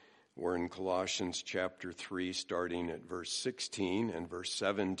We're in Colossians chapter 3, starting at verse 16 and verse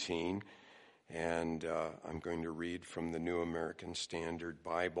 17, and I'm going to read from the New American Standard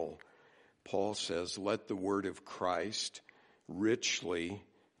Bible. Paul says, "Let the word of Christ richly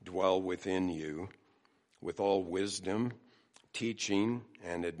dwell within you, with all wisdom, teaching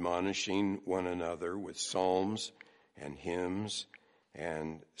and admonishing one another with psalms and hymns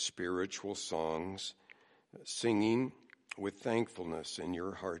and spiritual songs, singing with thankfulness in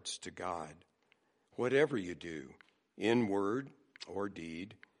your hearts to God. Whatever you do, in word or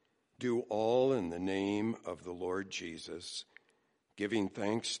deed, do all in the name of the Lord Jesus, giving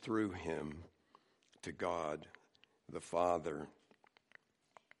thanks through him to God the Father."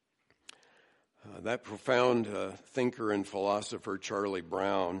 That profound thinker and philosopher Charlie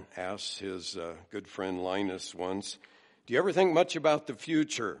Brown asked his good friend Linus once, "Do you ever think much about the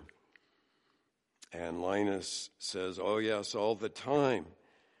future?" And Linus says, "Oh yes, all the time."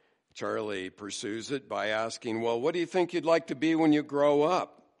 Charlie pursues it by asking, "Well, what do you think you'd like to be when you grow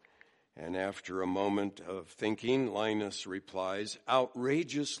up?" And after a moment of thinking, Linus replies,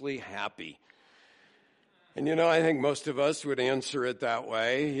 "Outrageously happy." And I think most of us would answer it that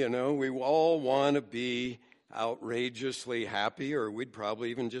way. We all want to be outrageously happy, or we'd probably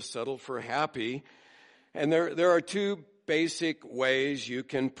even just settle for happy. And there are two basic ways you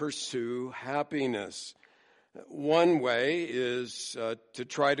can pursue happiness. One way is to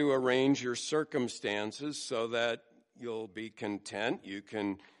try to arrange your circumstances so that you'll be content. You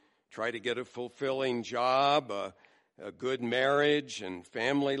can try to get a fulfilling job, a good marriage and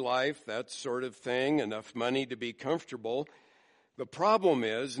family life, that sort of thing, enough money to be comfortable. The problem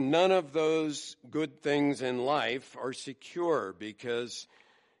is none of those good things in life are secure, because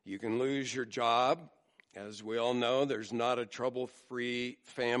you can lose your job. As we all know, there's not a trouble-free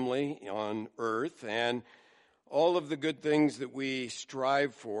family on earth, and all of the good things that we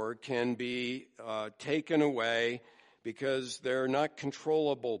strive for can be taken away because they're not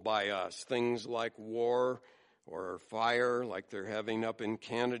controllable by us. Things like war or fire, like they're having up in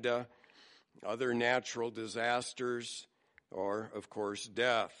Canada, other natural disasters, or, of course,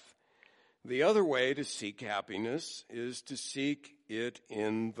 death. The other way to seek happiness is to seek it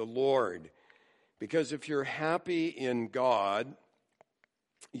in the Lord. Because if you're happy in God,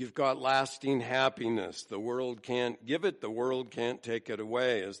 you've got lasting happiness. The world can't give it, the world can't take it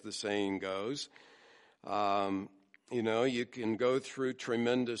away, as the saying goes. You can go through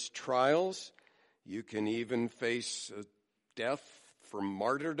tremendous trials. You can even face death for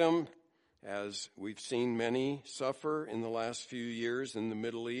martyrdom, as we've seen many suffer in the last few years in the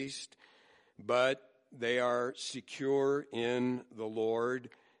Middle East. But they are secure in the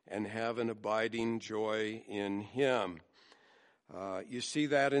Lord and have an abiding joy in him. You see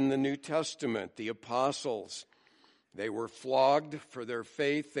that in the New Testament. The apostles, they were flogged for their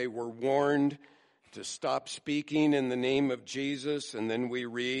faith. They were warned to stop speaking in the name of Jesus. And then we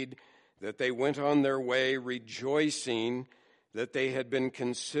read that they went on their way rejoicing that they had been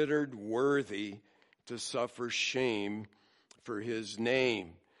considered worthy to suffer shame for his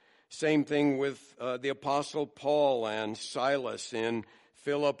name. Same thing with the Apostle Paul and Silas in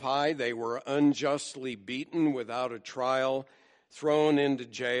Philippi. They were unjustly beaten without a trial, thrown into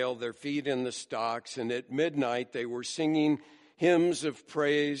jail, their feet in the stocks, and at midnight they were singing hymns of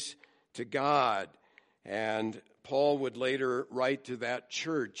praise to God. And Paul would later write to that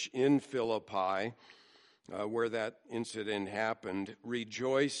church in Philippi, where that incident happened,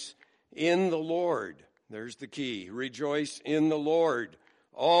 "Rejoice in the Lord." There's the key. Rejoice in the Lord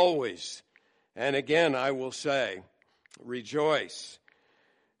always. And again, I will say, rejoice.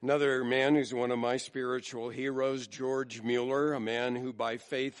 Another man who's one of my spiritual heroes, George Mueller, a man who by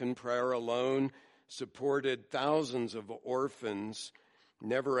faith and prayer alone supported thousands of orphans,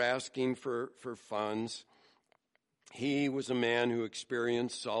 never asking for funds. He was a man who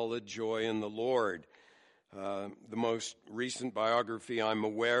experienced solid joy in the Lord. The most recent biography I'm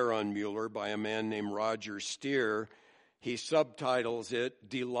aware on Mueller by a man named Roger Steer, he subtitles it,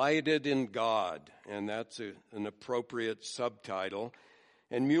 "Delighted in God," and that's an appropriate subtitle.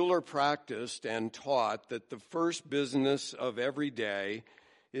 And Mueller practiced and taught that the first business of every day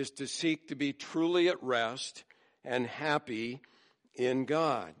is to seek to be truly at rest and happy in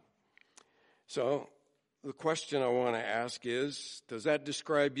God. So the question I want to ask is, does that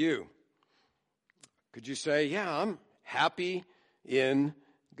describe you? Could you say, "Yeah, I'm happy in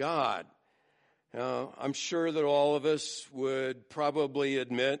God"? I'm sure that all of us would probably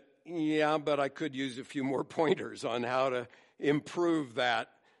admit, "Yeah, but I could use a few more pointers on how to improve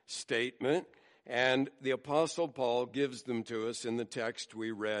that statement." And the Apostle Paul gives them to us in the text we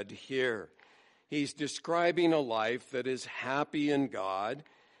read here. He's describing a life that is happy in God,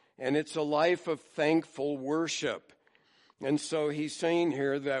 and it's a life of thankful worship. And so he's saying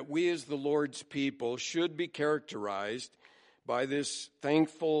here that we as the Lord's people should be characterized by this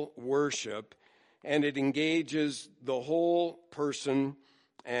thankful worship, and it engages the whole person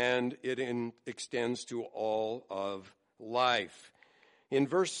and it extends to all of life. In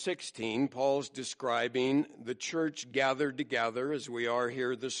verse 16, Paul's describing the church gathered together as we are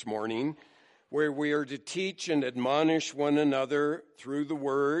here this morning, where we are to teach and admonish one another through the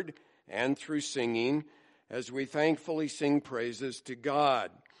word and through singing, as we thankfully sing praises to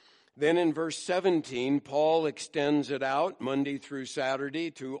God. Then in verse 17, Paul extends it out Monday through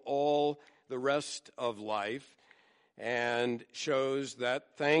Saturday to all the rest of life and shows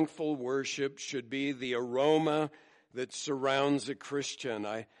that thankful worship should be the aroma that surrounds a Christian.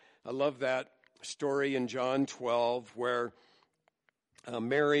 I love that story in John 12 where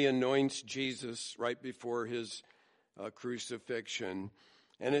Mary anoints Jesus right before his crucifixion.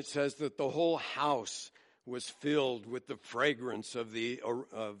 And it says that the whole house was filled with the fragrance of the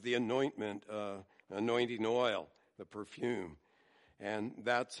anointing oil, the perfume. And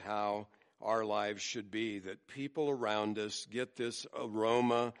that's how our lives should be, that people around us get this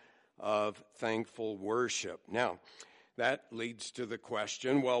aroma of thankful worship. Now, that leads to the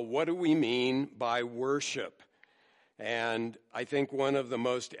question, well, what do we mean by worship? And I think one of the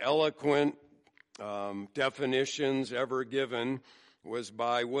most eloquent definitions ever given was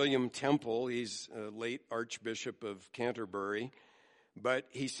by William Temple. He's a late Archbishop of Canterbury. But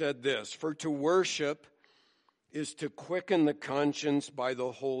he said this: "For to worship is to quicken the conscience by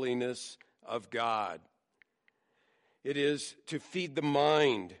the holiness of God. It is to feed the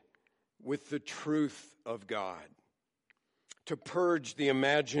mind with the truth of God, to purge the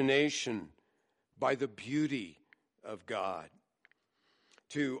imagination by the beauty of God,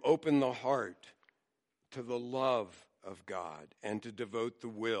 to open the heart to the love of God, and to devote the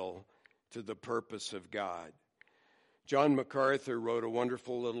will to the purpose of God." John MacArthur wrote a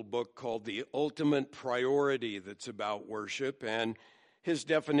wonderful little book called The Ultimate Priority that's about worship, and his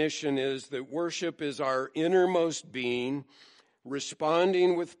definition is that worship is our innermost being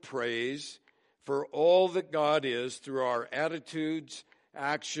responding with praise for all that God is through our attitudes,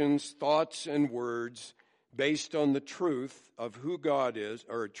 actions, thoughts, and words based on the truth of who God is,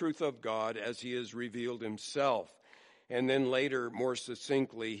 or truth of God as he has revealed himself. And then later, more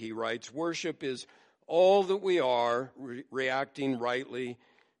succinctly, he writes, worship is all that we are, reacting rightly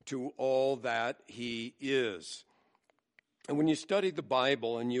to all that he is. And when you study the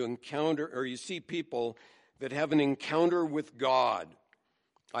Bible and you encounter, or you see people that have an encounter with God,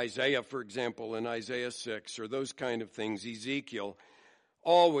 Isaiah, for example, in Isaiah 6, or those kind of things, Ezekiel,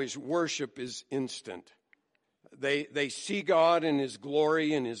 always worship is instant. They see God in his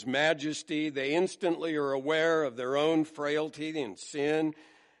glory and his majesty. They instantly are aware of their own frailty and sin,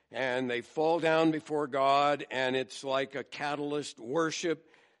 and they fall down before God, and it's like a catalyst. Worship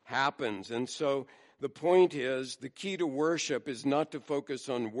happens. And so the point is, the key to worship is not to focus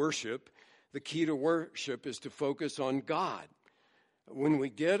on worship. The key to worship is to focus on God. When we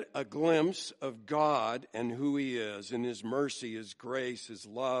get a glimpse of God and who he is, and his mercy, his grace, his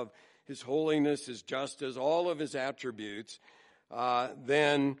love, his holiness, his justice, all of his attributes,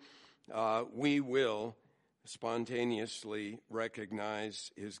 then we will spontaneously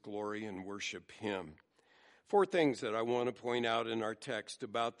recognize his glory and worship him. 4 things that I want to point out in our text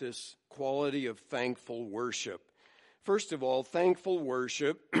about this quality of thankful worship. First of all, thankful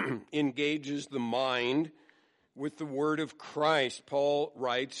worship engages the mind with the word of Christ. Paul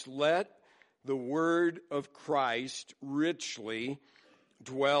writes, "Let the word of Christ richly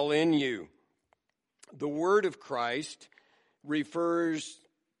dwell in you." The word of Christ refers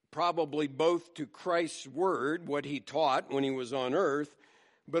probably both to Christ's word, what he taught when he was on earth,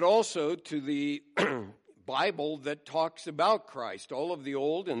 but also to the Bible that talks about Christ. All of the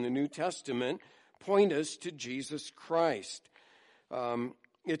Old and the New Testament point us to Jesus Christ.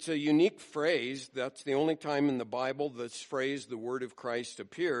 It's a unique phrase. That's the only time in the Bible this phrase, the word of Christ,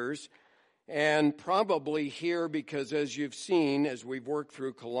 appears. And probably here because, as you've seen, as we've worked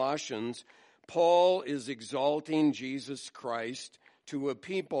through Colossians, Paul is exalting Jesus Christ to a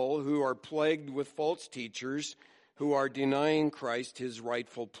people who are plagued with false teachers who are denying Christ his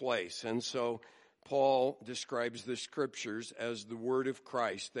rightful place. And so Paul describes the scriptures as the word of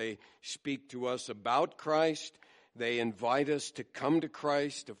Christ. They speak to us about Christ. They invite us to come to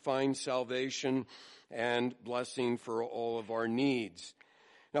Christ to find salvation and blessing for all of our needs.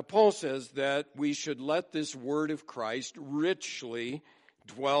 Now, Paul says that we should let this word of Christ richly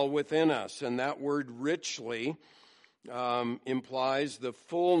dwell within us. And that word richly implies the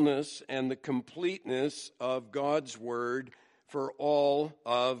fullness and the completeness of God's word for all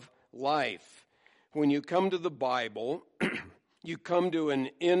of life. When you come to the Bible, you come to an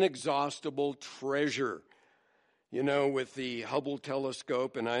inexhaustible treasure. You know, with the Hubble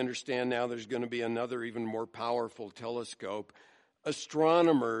telescope, and I understand now there's going to be another even more powerful telescope,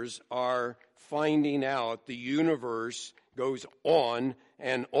 astronomers are finding out the universe goes on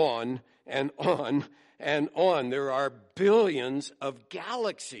and on and on and on. There are billions of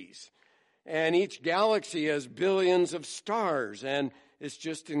galaxies, and each galaxy has billions of stars, and it's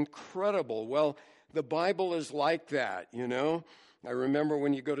just incredible. Well, the Bible is like that, you know. I remember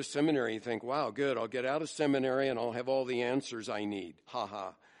when you go to seminary, you think, wow, good, I'll get out of seminary and I'll have all the answers I need. Ha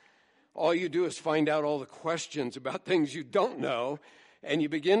ha. All you do is find out all the questions about things you don't know, and you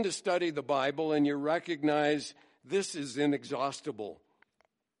begin to study the Bible and you recognize this is inexhaustible.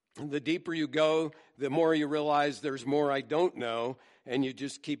 The deeper you go, the more you realize there's more I don't know, and you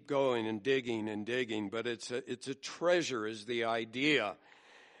just keep going and digging, but it's a treasure is the idea.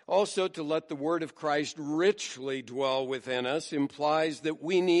 Also, to let the word of Christ richly dwell within us implies that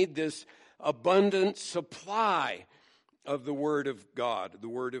we need this abundant supply of the word of God, the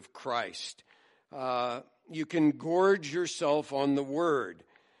word of Christ. You can gorge yourself on the word,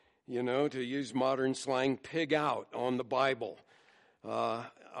 you know, to use modern slang, pig out on the Bible.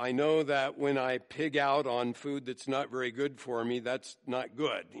 I know that when I pig out on food that's not very good for me, that's not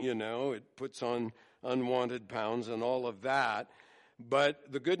good, you know. It puts on unwanted pounds and all of that.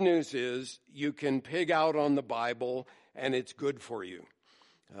 But the good news is you can pig out on the Bible and it's good for you.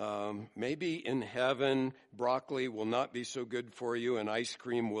 Maybe in heaven, broccoli will not be so good for you and ice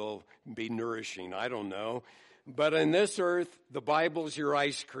cream will be nourishing. I don't know. But on this earth, the Bible's your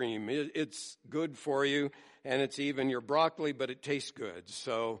ice cream. It's good for you, and it's even your broccoli, but it tastes good.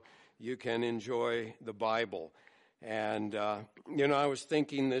 So you can enjoy the Bible. And, you know, I was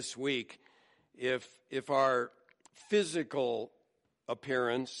thinking this week, if our physical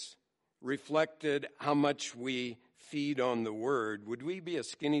appearance reflected how much we feed on the Word, would we be a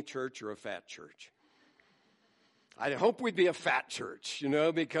skinny church or a fat church? I hope we'd be a fat church, you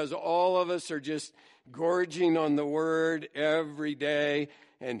know, because all of us are just gorging on the Word every day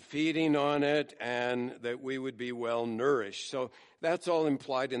and feeding on it, and that we would be well nourished. So that's all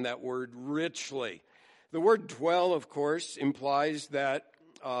implied in that word richly. The word dwell, of course, implies that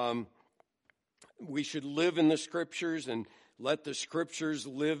we should live in the Scriptures and let the Scriptures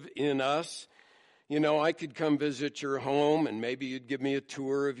live in us. You know, I could come visit your home, and maybe you'd give me a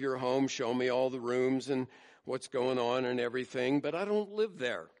tour of your home, show me all the rooms and what's going on and everything, but I don't live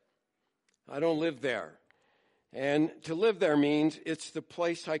there. I don't live there. And to live there means it's the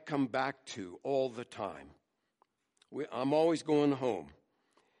place I come back to all the time. I'm always going home.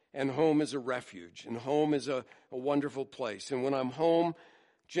 And home is a refuge, and home is a wonderful place. And when I'm home,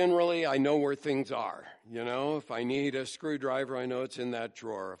 generally, I know where things are. You know, if I need a screwdriver, I know it's in that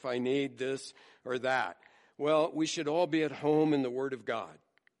drawer. If I need this or that. Well, we should all be at home in the Word of God,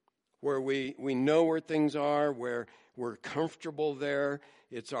 where we know where things are, where we're comfortable there.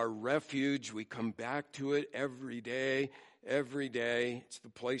 It's our refuge. We come back to it every day. It's the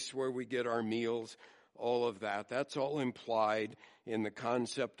place where we get our meals, all of that. That's all implied in the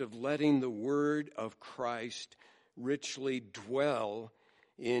concept of letting the Word of Christ richly dwell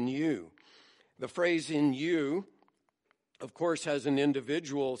in you. The phrase "in you," of course, has an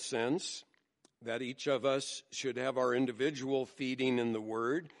individual sense, that each of us should have our individual feeding in the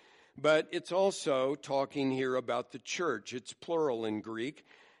Word, but it's also talking here about the church. It's plural in Greek,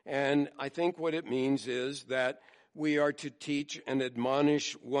 and I think what it means is that we are to teach and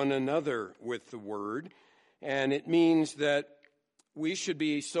admonish one another with the Word, and it means that we should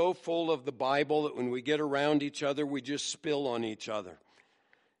be so full of the Bible that when we get around each other, we just spill on each other.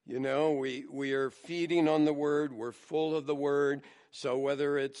 You know, we are feeding on the Word. We're full of the Word. So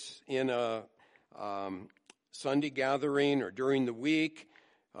whether it's in a Sunday gathering or during the week,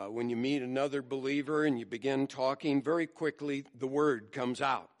 when you meet another believer and you begin talking, very quickly the Word comes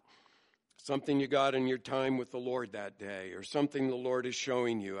out. Something you got in your time with the Lord that day, or something the Lord is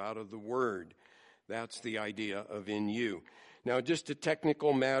showing you out of the Word. That's the idea of "in you." Now, just a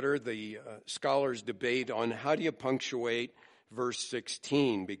technical matter, the scholars debate on how do you punctuate verse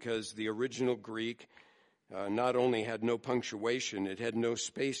 16, because the original Greek not only had no punctuation, it had no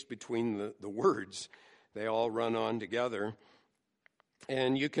space between the words. They all run on together.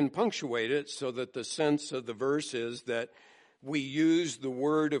 And you can punctuate it so that the sense of the verse is that we use the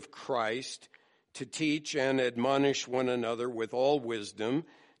word of Christ to teach and admonish one another with all wisdom.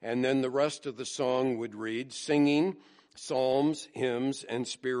 And then the rest of the song would read, singing psalms, hymns, and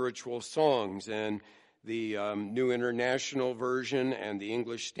spiritual songs. And the New International Version and the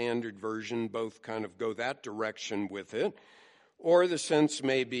English Standard Version both kind of go that direction with it. Or the sense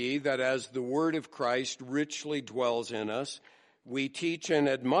may be that as the word of Christ richly dwells in us, we teach and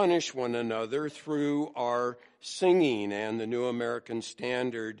admonish one another through our singing, and the New American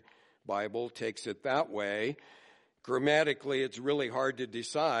Standard Bible takes it that way. Grammatically, it's really hard to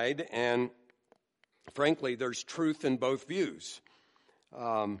decide, and frankly, there's truth in both views.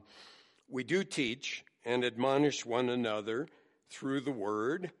 We do teach and admonish one another through the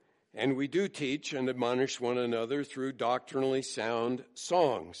word, and we do teach and admonish one another through doctrinally sound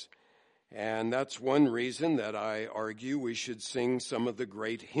songs. And that's one reason that I argue we should sing some of the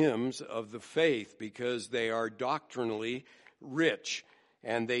great hymns of the faith, because they are doctrinally rich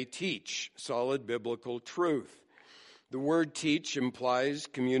and they teach solid biblical truth. The word teach implies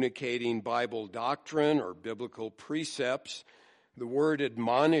communicating Bible doctrine or biblical precepts. The word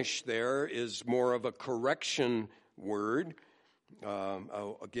admonish there is more of a correction word,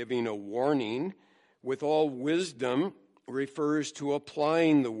 giving a warning. With all wisdom refers to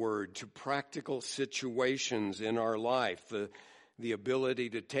applying the word to practical situations in our life, the ability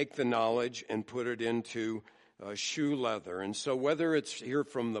to take the knowledge and put it into shoe leather. And so whether it's here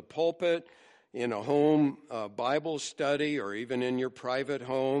from the pulpit, in a home Bible study, or even in your private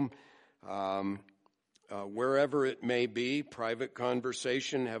home, wherever it may be, private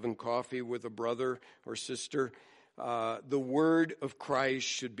conversation, having coffee with a brother or sister, the word of Christ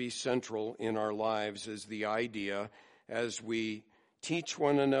should be central in our lives, is the idea, as we teach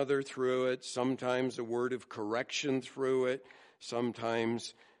one another through it, sometimes a word of correction through it,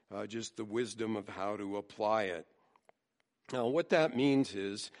 sometimes just the wisdom of how to apply it. Now, what that means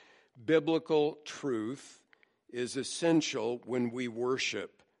is biblical truth is essential when we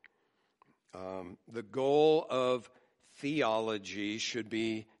worship. The goal of theology should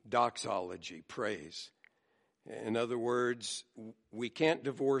be doxology, praise. In other words, we can't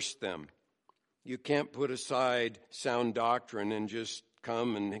divorce them. You can't put aside sound doctrine and just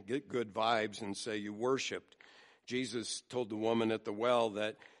come and get good vibes and say you worshiped. Jesus told the woman at the well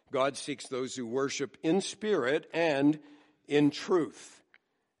that God seeks those who worship in spirit and in truth.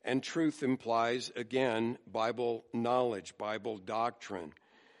 And truth implies, again, Bible knowledge, Bible doctrine.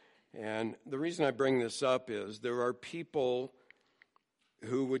 And the reason I bring this up is there are people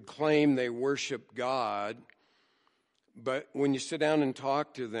who would claim they worship God, but when you sit down and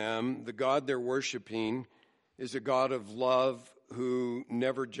talk to them, the God they're worshiping is a God of love who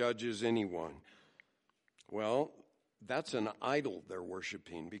never judges anyone. Well, that's an idol they're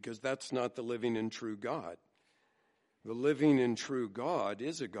worshiping, because that's not the living and true God. The living and true God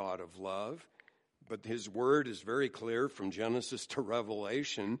is a God of love, but his word is very clear from Genesis to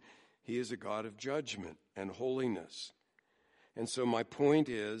Revelation. He is a God of judgment and holiness. And so my point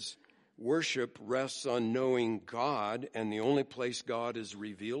is, worship rests on knowing God, and the only place God has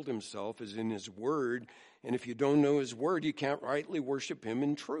revealed himself is in his word. And if you don't know his word, you can't rightly worship him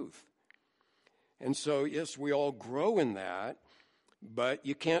in truth. And so, yes, we all grow in that, but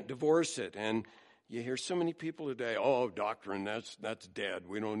you can't divorce it. And you hear so many people today, oh, doctrine, that's dead.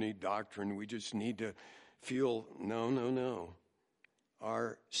 We don't need doctrine. We just need to feel, no.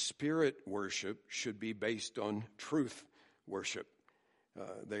 Our spirit worship should be based on truth worship.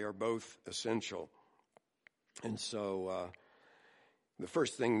 They are both essential. And so the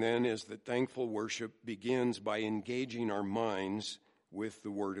first thing then is that thankful worship begins by engaging our minds with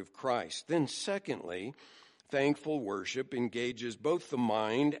the word of Christ. Then secondly, thankful worship engages both the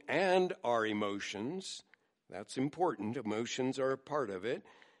mind and our emotions. That's important. Emotions are a part of it.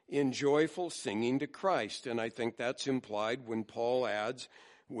 In joyful singing to Christ. And I think that's implied when Paul adds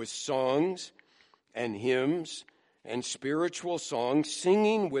with songs and hymns and spiritual songs,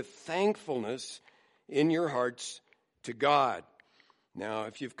 singing with thankfulness in your hearts to God. Now,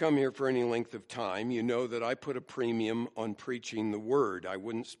 if you've come here for any length of time, you know that I put a premium on preaching the word. I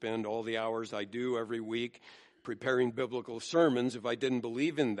wouldn't spend all the hours I do every week preparing biblical sermons if I didn't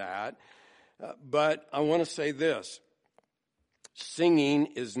believe in that. But I want to say this. Singing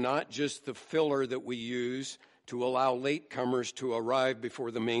is not just the filler that we use to allow latecomers to arrive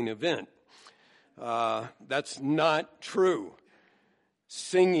before the main event. That's not true.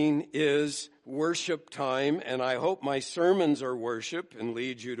 Singing is worship time, and I hope my sermons are worship and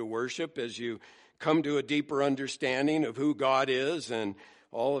lead you to worship as you come to a deeper understanding of who God is and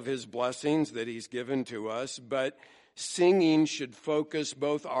all of his blessings that he's given to us. But singing should focus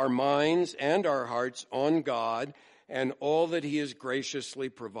both our minds and our hearts on God and all that he has graciously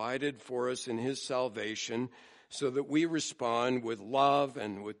provided for us in his salvation, so that we respond with love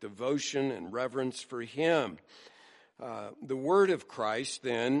and with devotion and reverence for him. The word of Christ,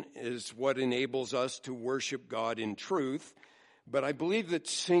 then, is what enables us to worship God in truth, but I believe that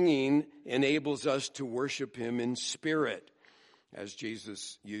singing enables us to worship him in spirit. as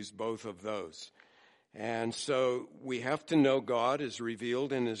Jesus used both of those. And so we have to know God is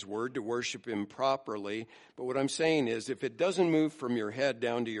revealed in His Word to worship Him properly. But what I'm saying is, if it doesn't move from your head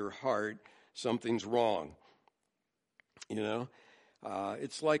down to your heart, something's wrong.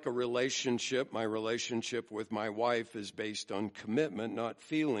 It's like a relationship. My relationship with my wife is based on commitment, not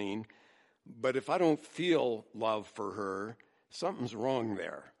feeling. But if I don't feel love for her, something's wrong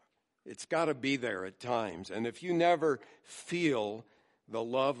there. It's got to be there at times. And if you never feel the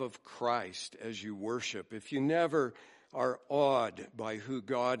love of Christ as you worship, if you never are awed by who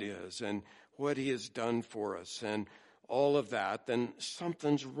God is and what He has done for us and all of that, then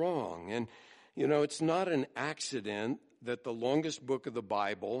something's wrong. And, it's not an accident that the longest book of the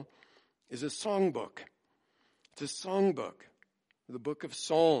Bible is a songbook. It's a songbook, the book of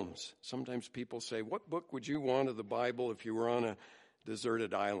Psalms. Sometimes people say, what book would you want of the Bible if you were on a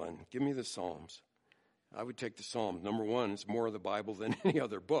deserted island? Give me the Psalms. I would take the Psalms. Number one, it's more of the Bible than any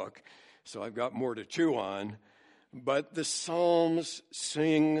other book, so I've got more to chew on. But the Psalms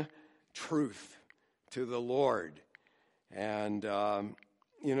sing truth to the Lord. And,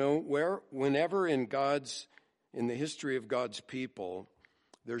 whenever in the history of God's people,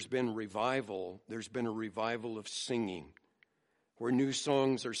 there's been revival, there's been a revival of singing, where new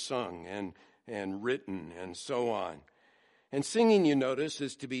songs are sung and written and so on. And singing, you notice,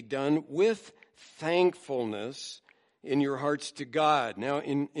 is to be done with thankfulness in your hearts to God. Now,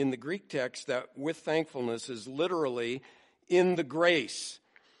 in the Greek text, that with thankfulness is literally in the grace.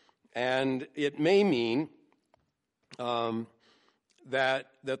 And it may mean that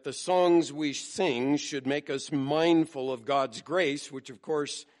the songs we sing should make us mindful of God's grace, which, of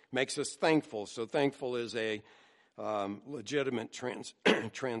course, makes us thankful. So thankful is a legitimate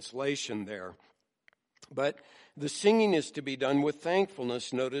translation there. But the singing is to be done with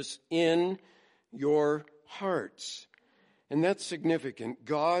thankfulness, notice, in your hearts. And that's significant.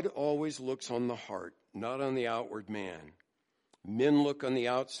 God always looks on the heart, not on the outward man. Men look on the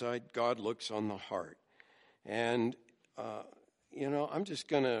outside, God looks on the heart. And, I'm just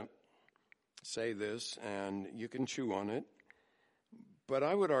going to say this, and you can chew on it. But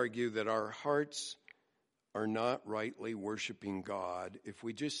I would argue that our hearts are not rightly worshiping God if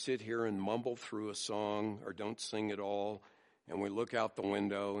we just sit here and mumble through a song or don't sing at all, and we look out the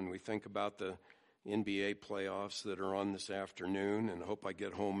window and we think about the NBA playoffs that are on this afternoon and hope I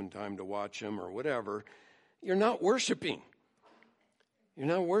get home in time to watch them or whatever. You're not worshiping. You're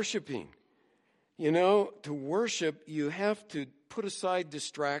not worshiping. To worship, you have to put aside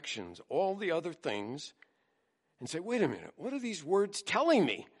distractions, all the other things, and say, wait a minute, what are these words telling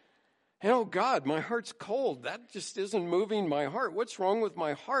me? Oh, God, my heart's cold. That just isn't moving my heart. What's wrong with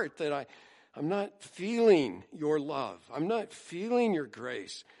my heart that I'm not feeling your love? I'm not feeling your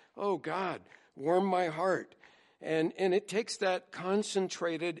grace. Oh, God, warm my heart. And it takes that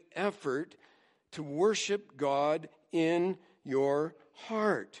concentrated effort to worship God in your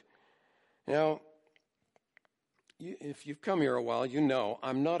heart. Now, if you've come here a while, you know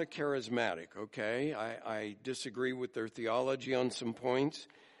I'm not a charismatic, okay? I disagree with their theology on some points.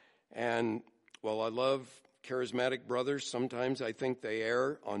 And while I love charismatic brothers, sometimes I think they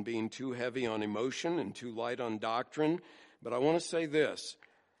err on being too heavy on emotion and too light on doctrine. But I want to say this.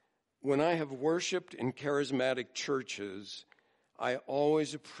 When I have worshiped in charismatic churches, I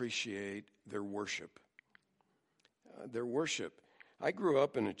always appreciate their worship. Their worship. I grew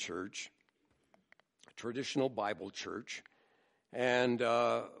up in a church, a traditional Bible church, and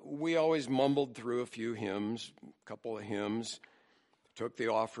we always mumbled through a few hymns, a couple of hymns, took the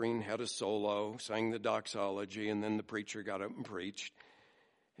offering, had a solo, sang the doxology, and then the preacher got up and preached.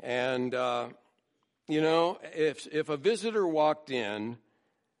 And, if a visitor walked in,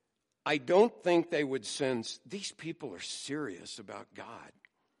 I don't think they would sense these people are serious about God.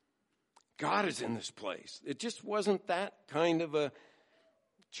 God is in this place. It just wasn't that kind of a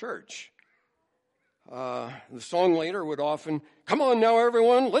church. The song leader would often, come on now,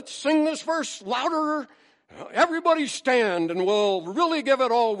 everyone, let's sing this verse louder. Everybody stand and we'll really give it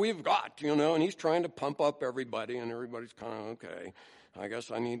all we've got, and he's trying to pump up everybody, and everybody's kind of, okay, I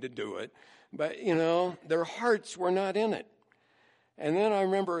guess I need to do it. But, their hearts were not in it. And then I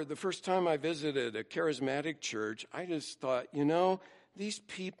remember the first time I visited a charismatic church, I just thought, these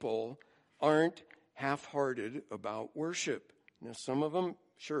people aren't half-hearted about worship. Now, some of them,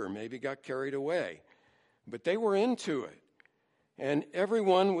 sure, maybe got carried away, but they were into it. And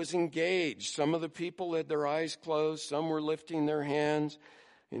everyone was engaged. Some of the people had their eyes closed. Some were lifting their hands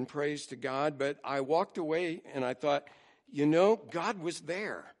in praise to God. But I walked away and I thought, God was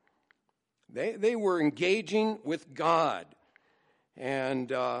there. They were engaging with God.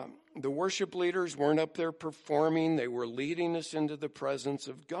 And the worship leaders weren't up there performing. They were leading us into the presence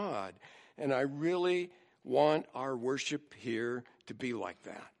of God. And I really want our worship here to be like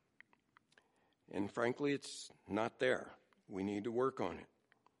that. And frankly, it's not there. We need to work on it.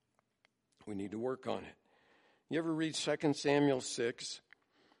 We need to work on it. You ever read 2 Samuel 6?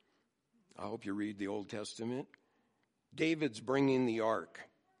 I hope you read the Old Testament. David's bringing the ark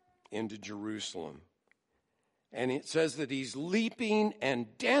into Jerusalem. And it says that he's leaping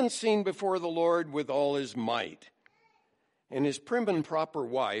and dancing before the Lord with all his might. And his prim and proper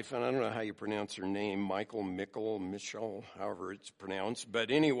wife, and I don't know how you pronounce her name, Michal, however it's pronounced.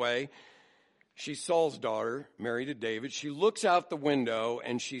 But anyway, she's Saul's daughter, married to David. She looks out the window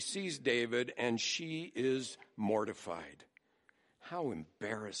and she sees David and she is mortified. How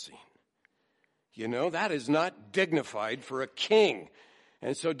embarrassing. You know, that is not dignified for a king.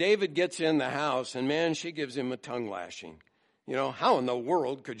 And so David gets in the house, and man, she gives him a tongue lashing. You know, how in the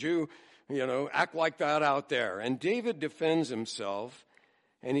world could you act like that out there? And David defends himself,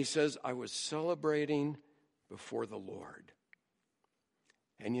 and he says, I was celebrating before the Lord.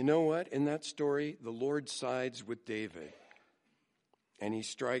 And you know what? In that story, the Lord sides with David, and he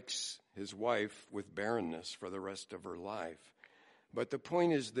strikes his wife with barrenness for the rest of her life. But the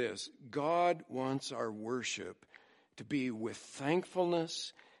point is this: God wants our worship to be with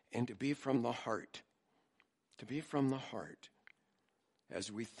thankfulness and to be from the heart. To be from the heart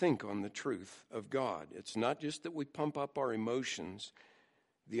as we think on the truth of God. It's not just that we pump up our emotions.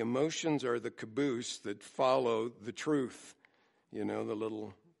 The emotions are the caboose that follow the truth. You know, the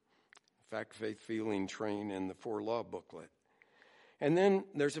little fact, faith, feeling train in the 4 Law booklet. And then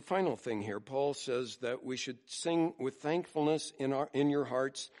there's a final thing here. Paul says that we should sing with thankfulness in your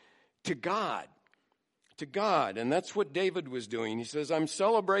hearts to God. To God. And that's what David was doing. He says, I'm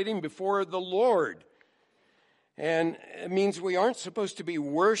celebrating before the Lord. And it means we aren't supposed to be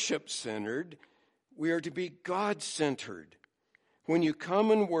worship-centered. We are to be God-centered. When you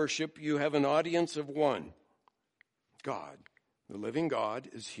come and worship, you have an audience of one. God. The living God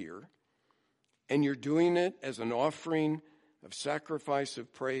is here. And you're doing it as an offering of sacrifice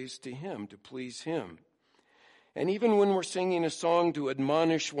of praise to Him, to please Him. And even when we're singing a song to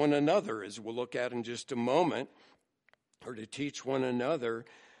admonish one another, as we'll look at in just a moment, or to teach one another,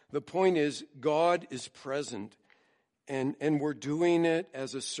 the point is God is present, and we're doing it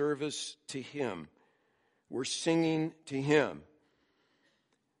as a service to Him. We're singing to Him.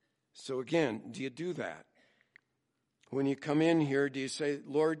 So again, do you do that? When you come in here, do you say,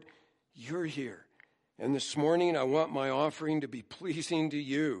 Lord, you're here, and this morning I want my offering to be pleasing to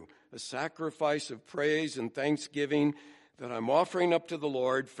you, a sacrifice of praise and thanksgiving that I'm offering up to the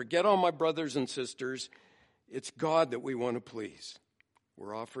Lord. Forget all my brothers and sisters. It's God that we want to please.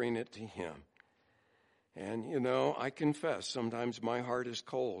 We're offering it to Him. And, you know, I confess, sometimes my heart is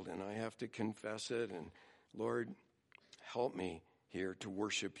cold, and I have to confess it. And, Lord, help me here to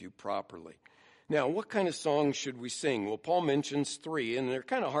worship you properly. Now, what kind of songs should we sing? Well, Paul mentions 3, and they're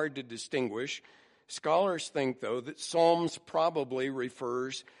kind of hard to distinguish. Scholars think, though, that Psalms probably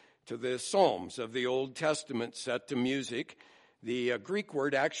refers to the Psalms of the Old Testament set to music. The Greek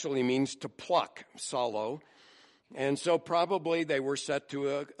word actually means to pluck, psallo. And so probably they were set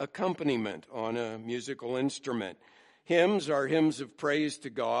to an accompaniment on a musical instrument. Hymns are hymns of praise to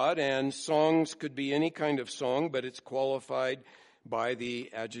God, and songs could be any kind of song, but it's qualified by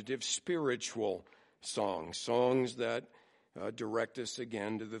the adjective spiritual songs, songs that direct us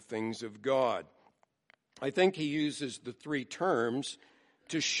again to the things of God. I think he uses the 3 terms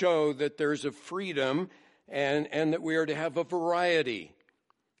to show that there's a freedom and that we are to have a variety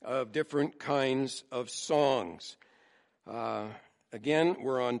of different kinds of songs. Again,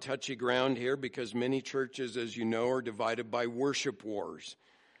 we're on touchy ground here because many churches, as you know, are divided by worship wars.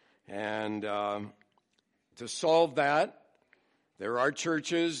 And to solve that, there are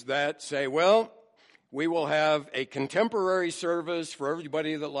churches that say, well, we will have a contemporary service for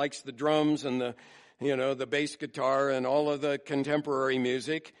everybody that likes the drums and the bass guitar and all of the contemporary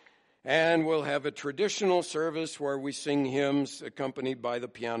music. And we'll have a traditional service where we sing hymns accompanied by the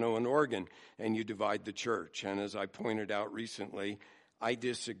piano and organ. And you divide the church. And as I pointed out recently, I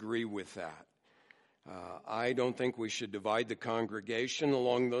disagree with that. I don't think we should divide the congregation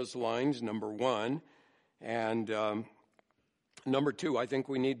along those lines, number one. And number two, I think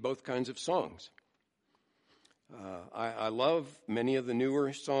we need both kinds of songs. I love many of the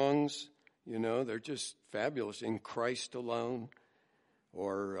newer songs. You know, they're just fabulous. In Christ Alone,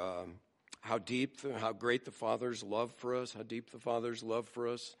 or how great the Father's love for us, how deep the Father's love for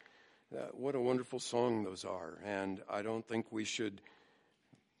us. What a wonderful song those are. And I don't think we should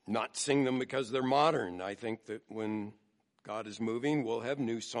not sing them because they're modern. I think that when God is moving, we'll have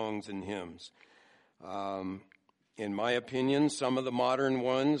new songs and hymns. In my opinion, some of the modern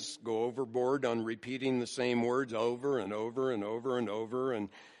ones go overboard on repeating the same words over and over and over and over. And,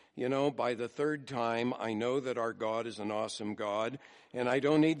 by the third time, I know that our God is an awesome God, and I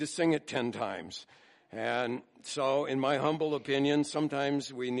don't need to sing it 10 times. And so, in my humble opinion,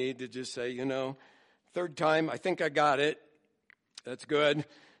 sometimes we need to just say, third time, I think I got it. That's good.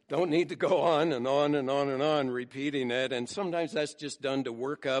 Don't need to go on and on and on and on repeating it. And sometimes that's just done to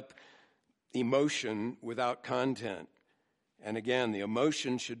work up emotion without content. And again, the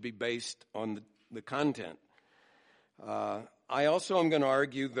emotion should be based on the content. I also am going to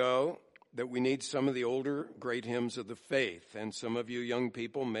argue, though, that we need some of the older great hymns of the faith. And some of you young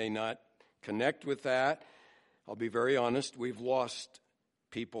people may not connect with that. I'll be very honest, we've lost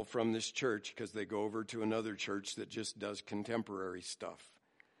people from this church because they go over to another church that just does contemporary stuff.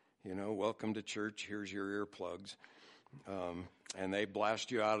 Welcome to church, here's your earplugs. And they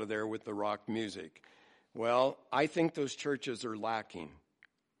blast you out of there with the rock music. Well, I think those churches are lacking.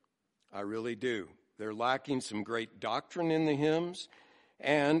 I really do. They're lacking some great doctrine in the hymns.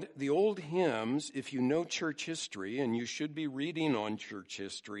 And the old hymns, if you know church history, and you should be reading on church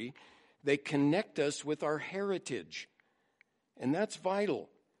history, they connect us with our heritage. And that's vital,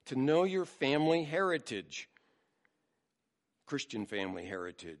 to know your family heritage, Christian family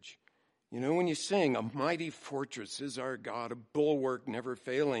heritage. When you sing, "A mighty fortress is our God, a bulwark never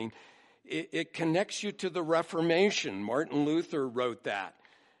failing," it connects you to the Reformation. Martin Luther wrote that.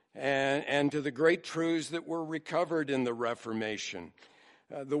 And to the great truths that were recovered in the Reformation.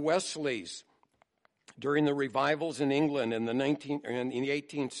 The Wesleys, during the revivals in England in the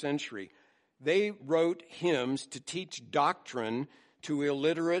 18th century, they wrote hymns to teach doctrine to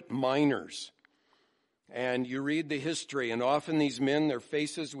illiterate minors. And you read the history, and often these men, their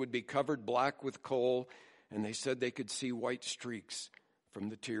faces would be covered black with coal, and they said they could see white streaks from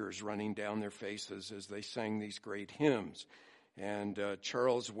the tears running down their faces as they sang these great hymns. And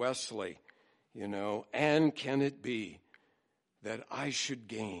Charles Wesley, "And can it be that I should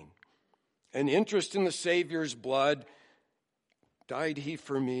gain an interest in the Savior's blood? Died he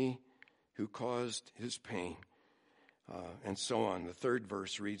for me who caused his pain?" And so on. The third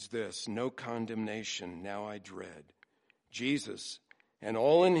verse reads this: "No condemnation now I dread. Jesus, and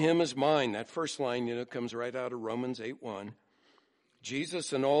all in him is mine." That first line, comes right out of Romans 8:1.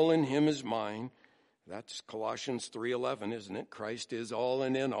 Jesus and all in him is mine. That's Colossians 3:11, isn't it? Christ is all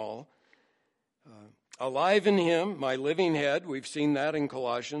and in all. Alive in him, my living head. We've seen that in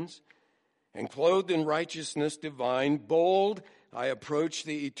Colossians. And clothed in righteousness divine, bold, I approach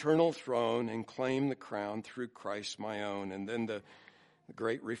the eternal throne and claim the crown through Christ my own. And then the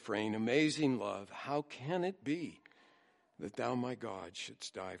great refrain, "Amazing love, how can it be that thou, my God,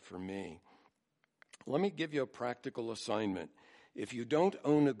 shouldst die for me?" Let me give you a practical assignment. If you don't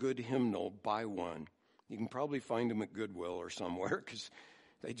own a good hymnal, buy one. You can probably find them at Goodwill or somewhere because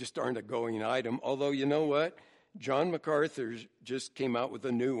they just aren't a going item. Although, you know what? John MacArthur just came out with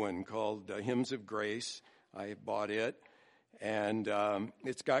a new one called Hymns of Grace. I bought it. And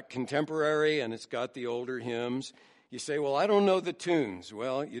it's got contemporary and it's got the older hymns. You say, "Well, I don't know the tunes."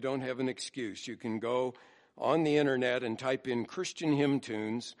 Well, you don't have an excuse. You can go on the internet and type in Christian hymn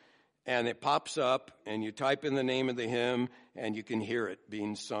tunes, and it pops up, and you type in the name of the hymn, and you can hear it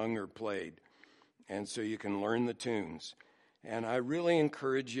being sung or played. And so you can learn the tunes. And I really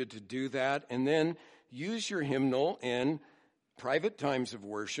encourage you to do that, and then use your hymnal in private times of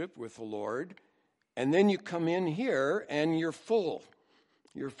worship with the Lord. And then you come in here and you're full.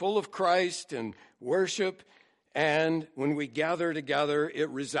 You're full of Christ and worship. And when we gather together, it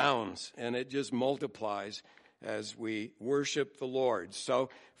resounds and it just multiplies as we worship the Lord. So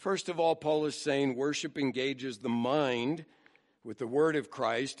first of all, Paul is saying worship engages the mind with the word of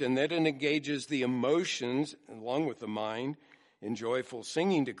Christ, and then it engages the emotions along with the mind in joyful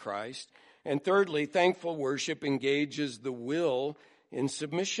singing to Christ. And thirdly, thankful worship engages the will in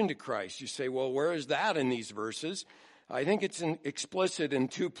submission to Christ. You say, "Well, where is that in these verses?" I think it's explicit in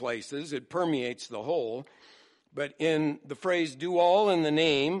two places. It permeates the whole. But in the phrase, "do all in the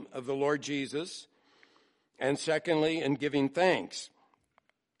name of the Lord Jesus," and secondly, in giving thanks.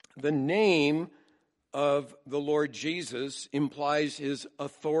 The name of the Lord Jesus implies his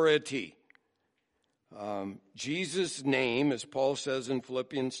authority. Jesus' name, as Paul says in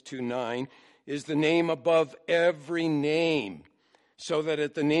Philippians 2:9, is the name above every name, so that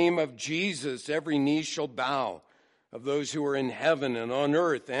at the name of Jesus every knee shall bow, of those who are in heaven and on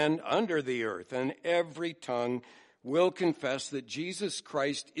earth and under the earth, and every tongue will confess that Jesus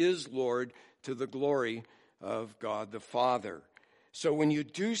Christ is Lord, to the glory of God the Father. So when you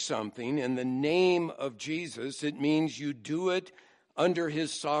do something in the name of Jesus, it means you do it under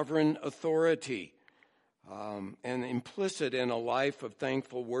his sovereign authority. And implicit in a life of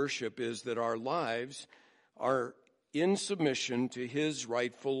thankful worship is that our lives are in submission to his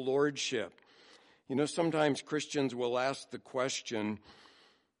rightful lordship. You know, sometimes Christians will ask the question,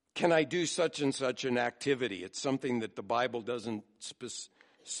 can I do such and such an activity? It's something that the Bible doesn't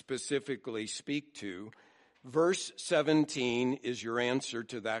specifically speak to. Verse 17 is your answer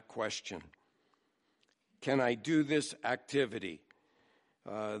to that question. Can I do this activity?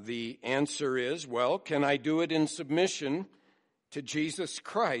 The answer is, well, can I do it in submission to Jesus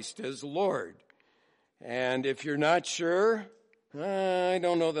Christ as Lord? And if you're not sure, I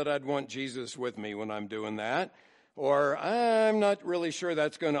don't know that I'd want Jesus with me when I'm doing that, or I'm not really sure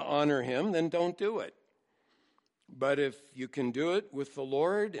that's going to honor him, then don't do it. But if you can do it with the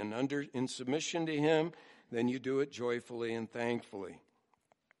Lord and in submission to him, then you do it joyfully and thankfully.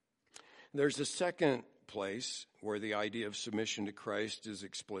 There's a second place where the idea of submission to Christ is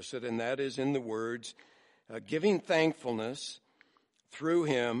explicit, and that is in the words, giving thankfulness through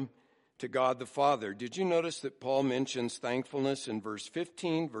him to God the Father. Did you notice that Paul mentions thankfulness in verse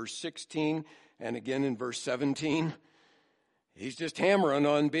 15, verse 16, and again in verse 17? He's just hammering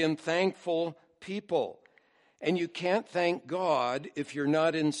on being thankful people. And you can't thank God if you're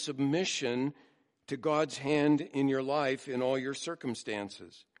not in submission to God's hand in your life in all your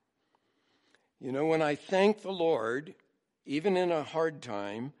circumstances. You know, when I thank the Lord, even in a hard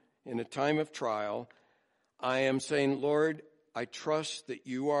time, in a time of trial, I am saying, Lord, I trust that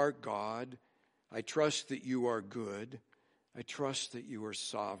you are God. I trust that you are good. I trust that you are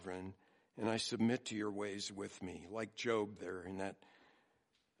sovereign. And I submit to your ways with me, like Job there in that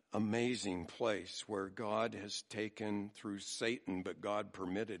amazing place where God has taken through Satan, but God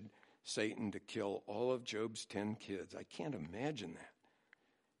permitted Satan to kill all of Job's 10 kids. I can't imagine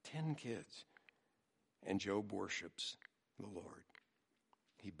that. 10 kids. And Job worships the Lord.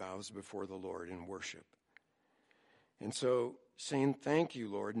 He bows before the Lord in worship. And so saying thank you,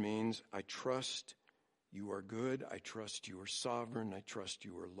 Lord, means I trust you are good. I trust you are sovereign. I trust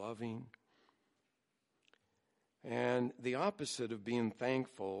you are loving. And the opposite of being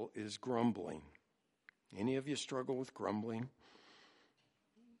thankful is grumbling. Any of you struggle with grumbling?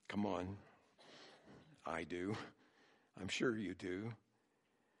 Come on. I do. I'm sure you do.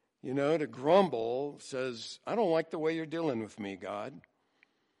 You know, to grumble says, I don't like the way you're dealing with me, God.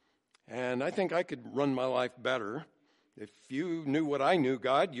 And I think I could run my life better. If you knew what I knew,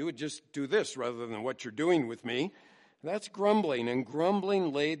 God, you would just do this rather than what you're doing with me. That's grumbling. And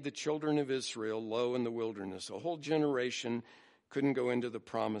grumbling laid the children of Israel low in the wilderness. A whole generation couldn't go into the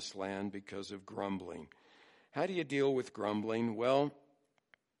promised land because of grumbling. How do you deal with grumbling? Well,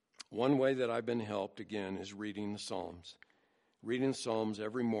 one way that I've been helped, again, is reading the Psalms. Reading Psalms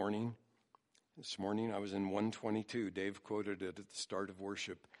every morning. This morning I was in 122. Dave quoted it at the start of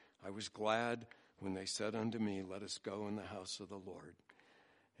worship. I was glad when they said unto me, let us go in the house of the Lord.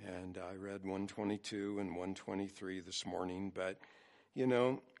 And I read 122 and 123 this morning. But, you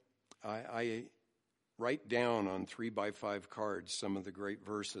know, I write down on 3x5 cards some of the great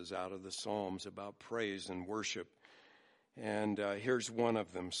verses out of the Psalms about praise and worship. And here's one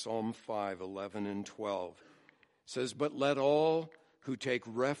of them, Psalm 5, 11 and 12. It says, but let all who take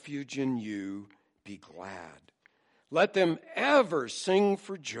refuge in you be glad. Let them ever sing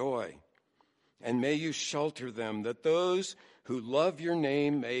for joy. And may you shelter them, that those who love your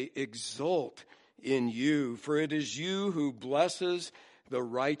name may exult in you. For it is you who blesses the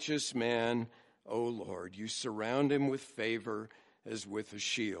righteous man, O Lord. You surround him with favor as with a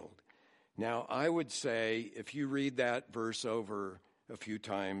shield. Now, I would say if you read that verse over a few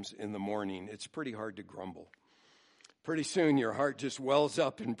times in the morning, it's pretty hard to grumble. Pretty soon your heart just wells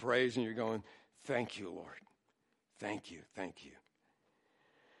up in praise and you're going, thank you, Lord. Thank you, thank you.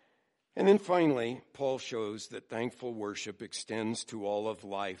 And then finally, Paul shows that thankful worship extends to all of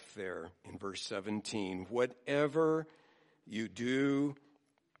life there in verse 17. Whatever you do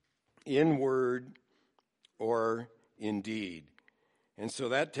in word or in deed. And so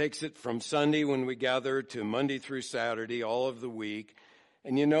that takes it from Sunday when we gather to Monday through Saturday, all of the week.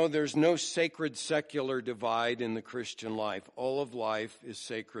 And you know, there's no sacred secular divide in the Christian life. All of life is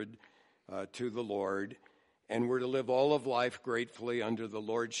sacred to the Lord. And we're to live all of life gratefully under the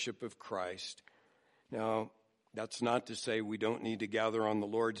lordship of Christ. Now, that's not to say we don't need to gather on the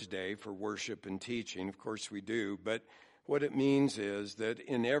Lord's Day for worship and teaching. Of course we do. But what it means is that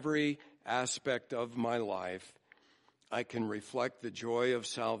in every aspect of my life, I can reflect the joy of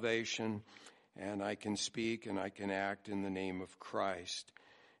salvation, and I can speak and I can act in the name of Christ.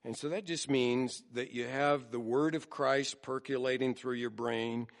 And so that just means that you have the word of Christ percolating through your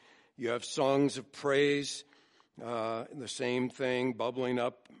brain. You have songs of praise, the same thing, bubbling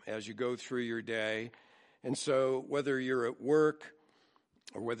up as you go through your day. And so whether you're at work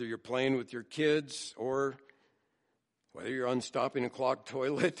or whether you're playing with your kids or whether you're unstopping a clogged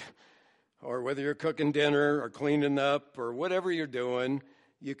toilet or whether you're cooking dinner or cleaning up or whatever you're doing,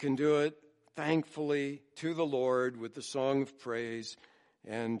 you can do it thankfully to the Lord with the song of praise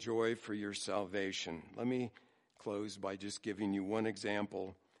and joy for your salvation. Let me close by just giving you one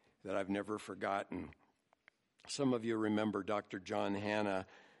example that I've never forgotten. Some of you remember Dr. John Hanna.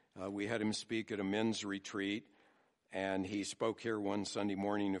 We had him speak at a men's retreat, and he spoke here one Sunday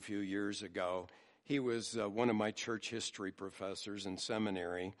morning a few years ago. He was one of my church history professors in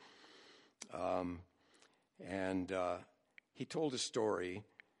seminary, and he told a story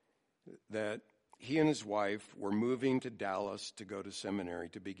that he and his wife were moving to Dallas to go to seminary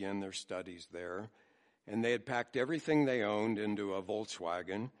to begin their studies there, and they had packed everything they owned into a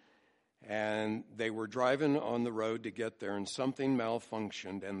Volkswagen, and they were driving on the road to get there, and something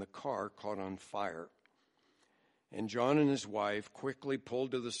malfunctioned, and the car caught on fire. And John and his wife quickly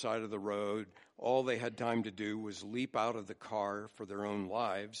pulled to the side of the road. All they had time to do was leap out of the car for their own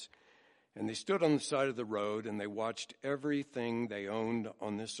lives. And they stood on the side of the road, and they watched everything they owned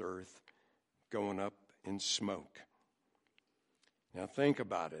on this earth going up in smoke. Now think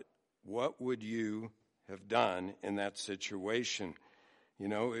about it. What would you have done in that situation? You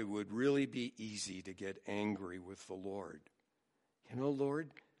know, it would really be easy to get angry with the Lord. You know,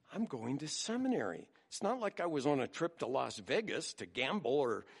 Lord, I'm going to seminary. It's not like I was on a trip to Las Vegas to gamble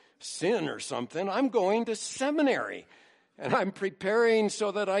or sin or something. I'm going to seminary, and I'm preparing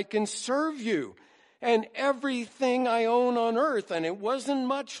so that I can serve you. And everything I own on earth, and it wasn't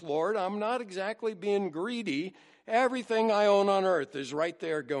much, Lord, I'm not exactly being greedy. Everything I own on earth is right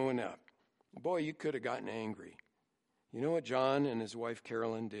there going up. Boy, you could have gotten angry. You know what John and his wife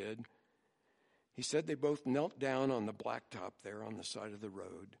Carolyn did? He said they both knelt down on the blacktop there on the side of the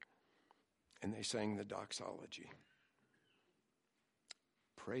road, and they sang the doxology.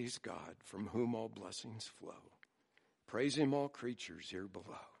 Praise God, from whom all blessings flow. Praise him, all creatures here below.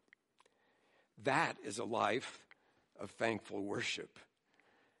 That is a life of thankful worship.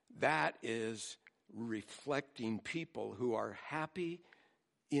 That is reflecting people who are happy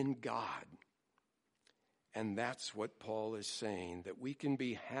in God. And that's what Paul is saying, that we can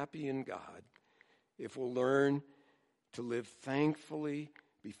be happy in God if we'll learn to live thankfully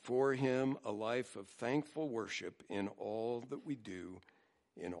before him, a life of thankful worship in all that we do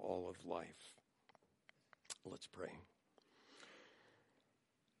in all of life. Let's pray.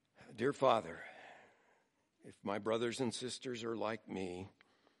 Dear Father, if my brothers and sisters are like me,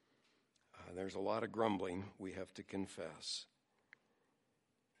 there's a lot of grumbling we have to confess.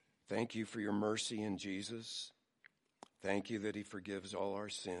 Thank you for your mercy in Jesus. Thank you that he forgives all our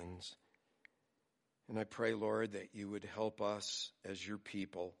sins. And I pray, Lord, that you would help us as your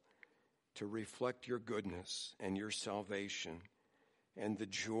people to reflect your goodness and your salvation and the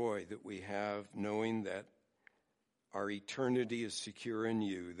joy that we have knowing that our eternity is secure in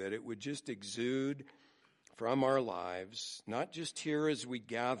you, that it would just exude from our lives, not just here as we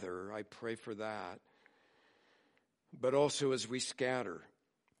gather, I pray for that, but also as we scatter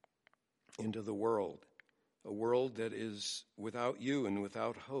into the world, a world that is without you and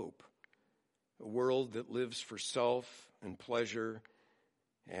without hope, a world that lives for self and pleasure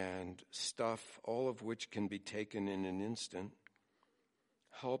and stuff, all of which can be taken in an instant.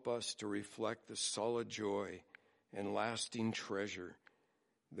 Help us to reflect the solid joy and lasting treasure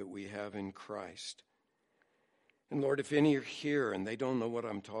that we have in Christ. And Lord, if any are here and they don't know what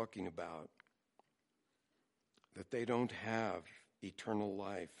I'm talking about, that they don't have eternal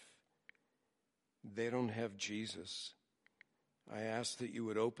life, they don't have Jesus, I ask that you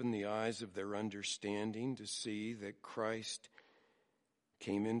would open the eyes of their understanding to see that Christ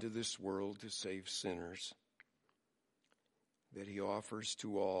came into this world to save sinners, that he offers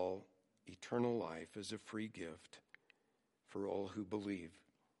to all eternal life as a free gift for all who believe,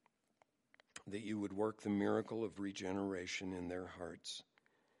 that you would work the miracle of regeneration in their hearts.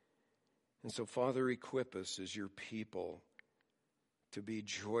 And so, Father, equip us as your people to be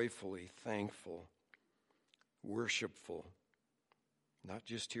joyfully thankful, worshipful, not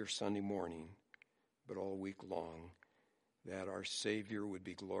just here Sunday morning, but all week long, that our Savior would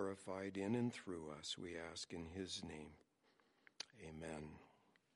be glorified in and through us, we ask in his name. Amen.